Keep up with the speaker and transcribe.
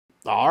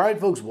All right,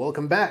 folks,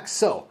 welcome back.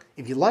 So,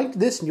 if you liked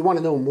this and you want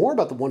to know more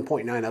about the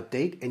 1.9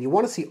 update and you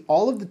want to see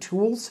all of the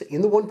tools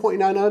in the 1.9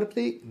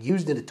 update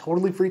used in a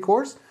totally free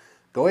course,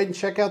 go ahead and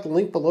check out the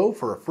link below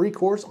for a free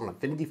course on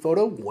Affinity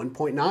Photo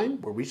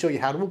 1.9 where we show you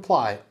how to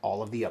apply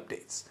all of the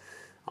updates.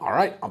 All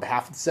right, on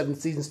behalf of the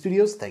 7th Season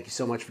Studios, thank you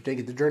so much for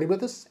taking the journey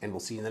with us, and we'll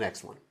see you in the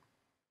next one.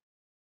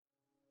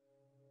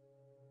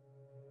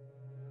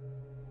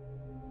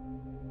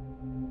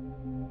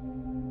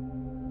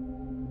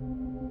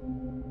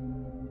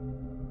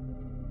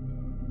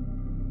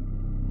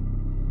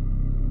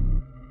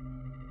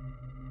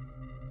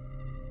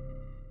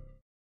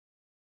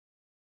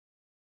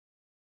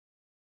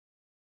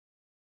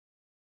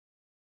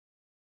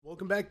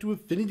 Welcome back to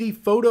Affinity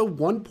Photo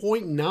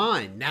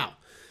 1.9. Now,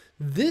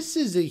 this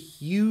is a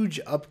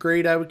huge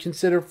upgrade I would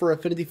consider for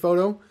Affinity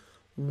Photo.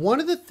 One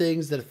of the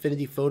things that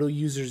Affinity Photo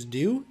users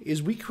do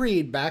is we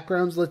create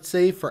backgrounds, let's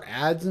say, for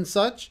ads and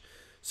such.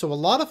 So a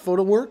lot of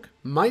photo work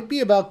might be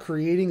about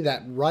creating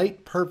that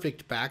right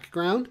perfect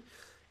background,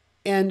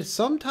 and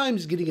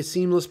sometimes getting a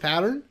seamless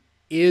pattern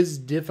is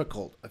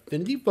difficult.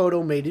 Affinity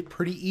Photo made it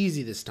pretty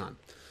easy this time.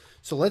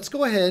 So let's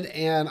go ahead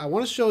and I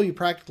want to show you a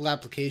practical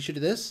application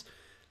to this.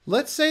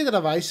 Let's say that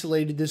I've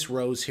isolated this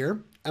rose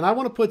here and I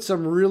want to put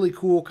some really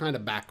cool kind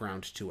of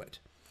background to it.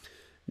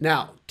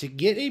 Now, to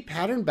get a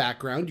pattern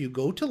background, you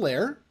go to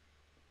layer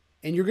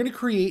and you're going to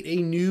create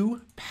a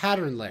new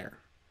pattern layer.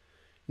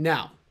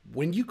 Now,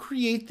 when you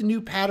create the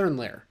new pattern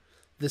layer,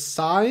 the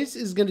size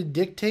is going to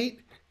dictate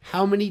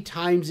how many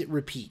times it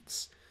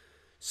repeats.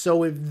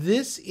 So if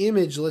this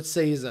image, let's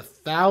say, is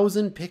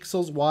 1,000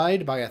 pixels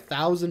wide by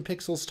 1,000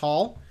 pixels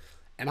tall,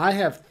 and I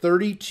have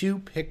 32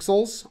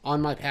 pixels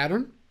on my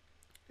pattern,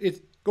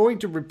 it's going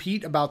to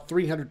repeat about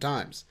 300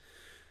 times.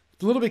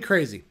 It's a little bit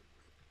crazy.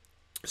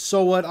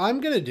 So what I'm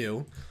going to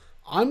do,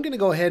 I'm going to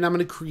go ahead and I'm going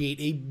to create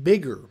a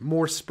bigger,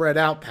 more spread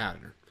out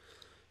pattern.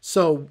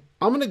 So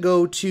I'm going to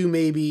go to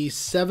maybe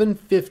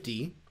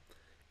 750,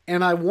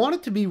 and I want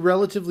it to be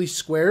relatively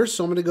square,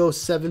 so I'm going to go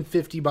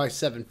 750 by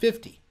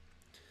 750.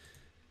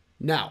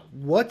 Now,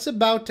 what's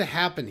about to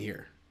happen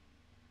here?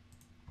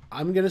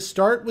 I'm going to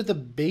start with a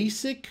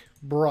basic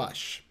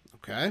brush,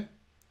 okay?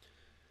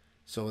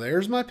 So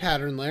there's my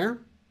pattern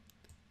layer.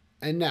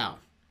 And now,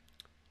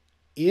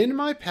 in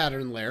my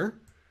pattern layer,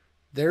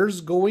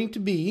 there's going to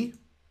be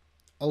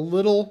a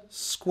little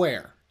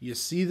square. You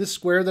see the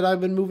square that I've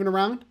been moving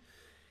around?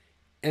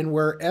 And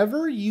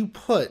wherever you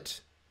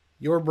put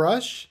your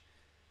brush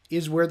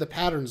is where the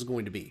pattern is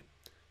going to be.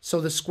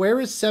 So the square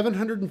is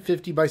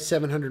 750 by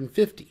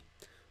 750.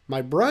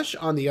 My brush,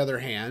 on the other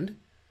hand,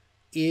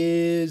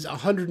 is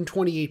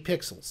 128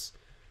 pixels.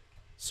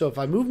 So if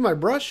I move my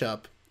brush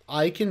up,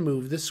 I can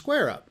move the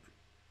square up.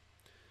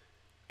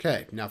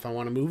 Okay, now if I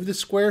want to move the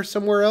square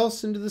somewhere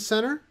else into the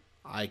center,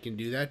 I can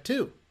do that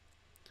too.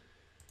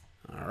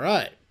 All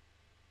right.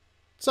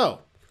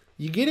 So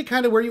you get it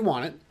kind of where you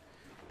want it.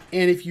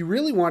 And if you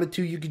really wanted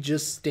to, you could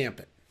just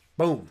stamp it.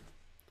 Boom.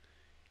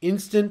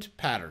 Instant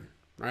pattern,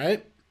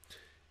 right?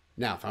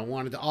 Now, if I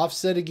wanted to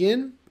offset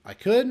again, I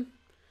could.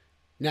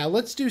 Now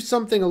let's do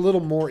something a little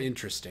more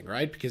interesting,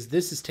 right? Because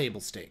this is table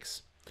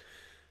stakes.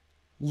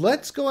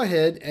 Let's go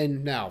ahead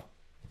and now,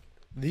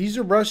 these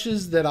are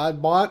brushes that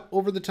I've bought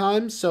over the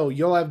time, so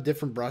you'll have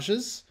different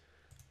brushes.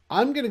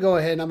 I'm going to go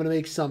ahead and I'm going to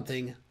make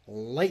something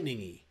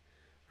lightning-y.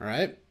 All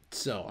right,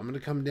 so I'm going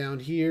to come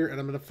down here and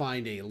I'm going to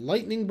find a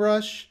lightning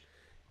brush,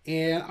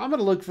 and I'm going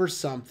to look for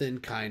something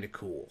kind of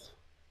cool.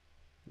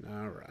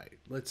 All right,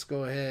 let's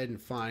go ahead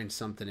and find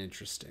something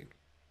interesting.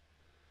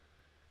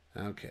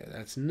 Okay,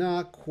 that's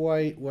not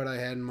quite what I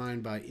had in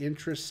mind by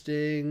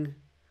interesting.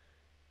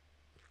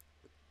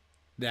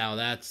 Now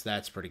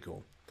that's pretty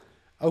cool.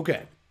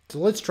 Okay, so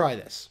let's try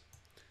this.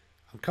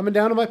 I'm coming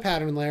down to my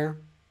pattern layer,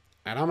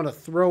 and I'm going to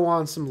throw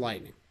on some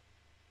lightning.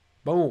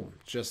 Boom,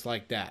 just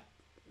like that.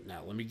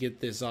 Now let me get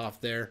this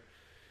off there.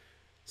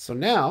 So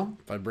now,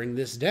 if I bring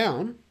this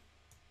down,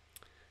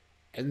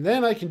 and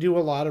then I can do a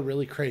lot of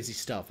really crazy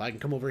stuff. I can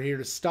come over here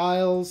to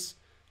styles.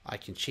 I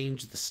can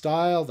change the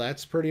style.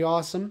 That's pretty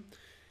awesome.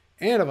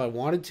 And if I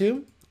wanted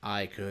to,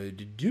 I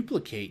could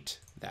duplicate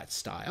that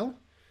style.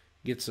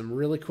 Get some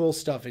really cool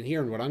stuff in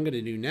here. And what I'm going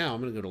to do now, I'm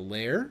going to go to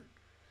layer.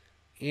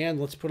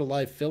 And let's put a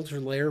live filter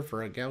layer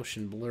for a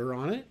Gaussian blur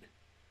on it.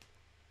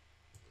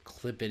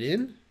 Clip it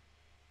in.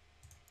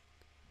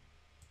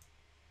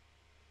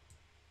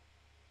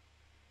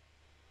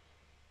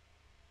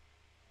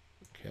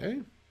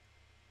 Okay.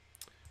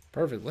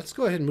 Perfect. Let's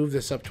go ahead and move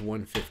this up to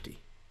 150.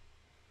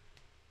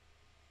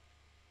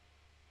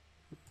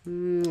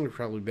 We're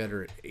probably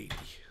better at 80.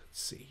 Let's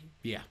see.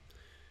 Yeah.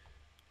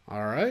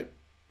 All right.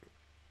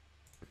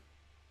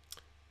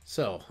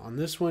 So on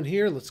this one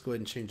here, let's go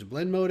ahead and change the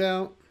blend mode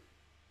out.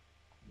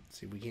 Let's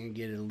see if we can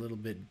get it a little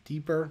bit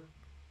deeper.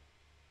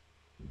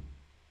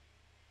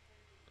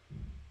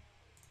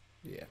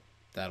 Yeah,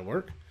 that'll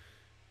work.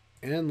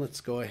 And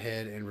let's go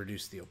ahead and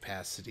reduce the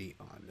opacity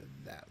on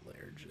that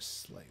layer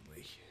just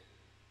slightly.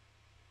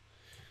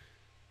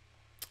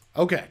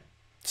 Okay,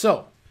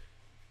 so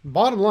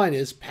bottom line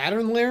is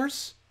pattern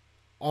layers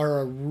are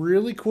a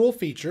really cool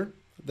feature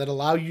that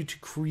allow you to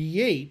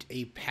create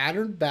a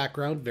patterned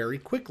background very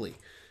quickly.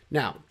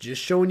 Now,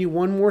 just showing you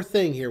one more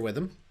thing here with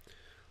them.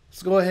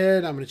 Let's go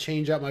ahead. I'm going to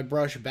change out my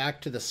brush back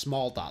to the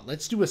small dot.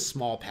 Let's do a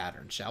small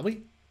pattern, shall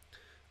we?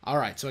 All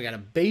right, so I got a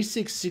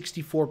basic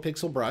 64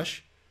 pixel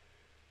brush.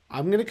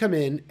 I'm going to come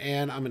in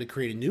and I'm going to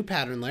create a new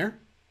pattern layer.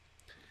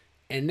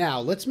 And now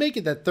let's make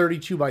it that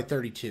 32 by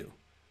 32.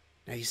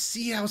 Now you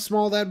see how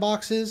small that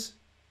box is?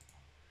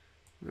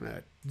 I'm going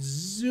to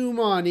zoom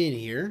on in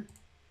here.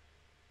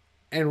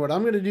 And what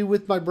I'm going to do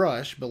with my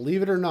brush,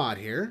 believe it or not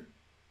here,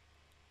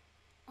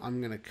 I'm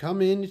going to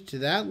come into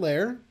that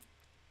layer.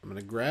 I'm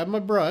going to grab my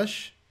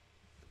brush.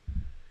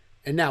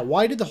 And now,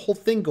 why did the whole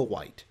thing go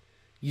white?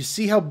 You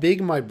see how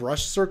big my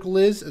brush circle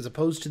is as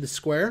opposed to the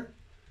square?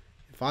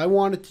 If I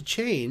want it to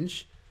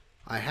change,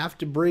 I have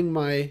to bring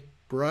my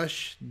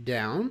brush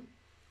down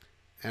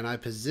and I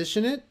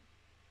position it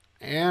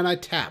and I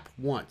tap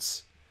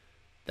once.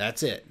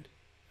 That's it.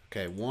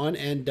 Okay, one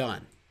and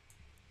done.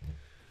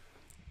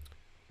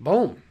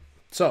 Boom.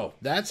 So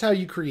that's how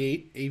you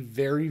create a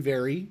very,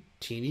 very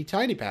teeny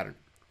tiny pattern.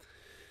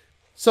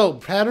 So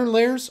pattern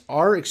layers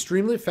are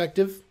extremely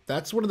effective.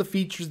 That's one of the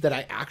features that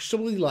I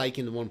actually like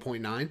in the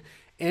 1.9,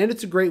 and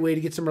it's a great way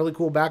to get some really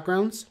cool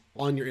backgrounds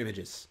on your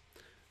images.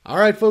 All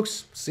right,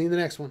 folks, see you in the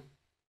next one.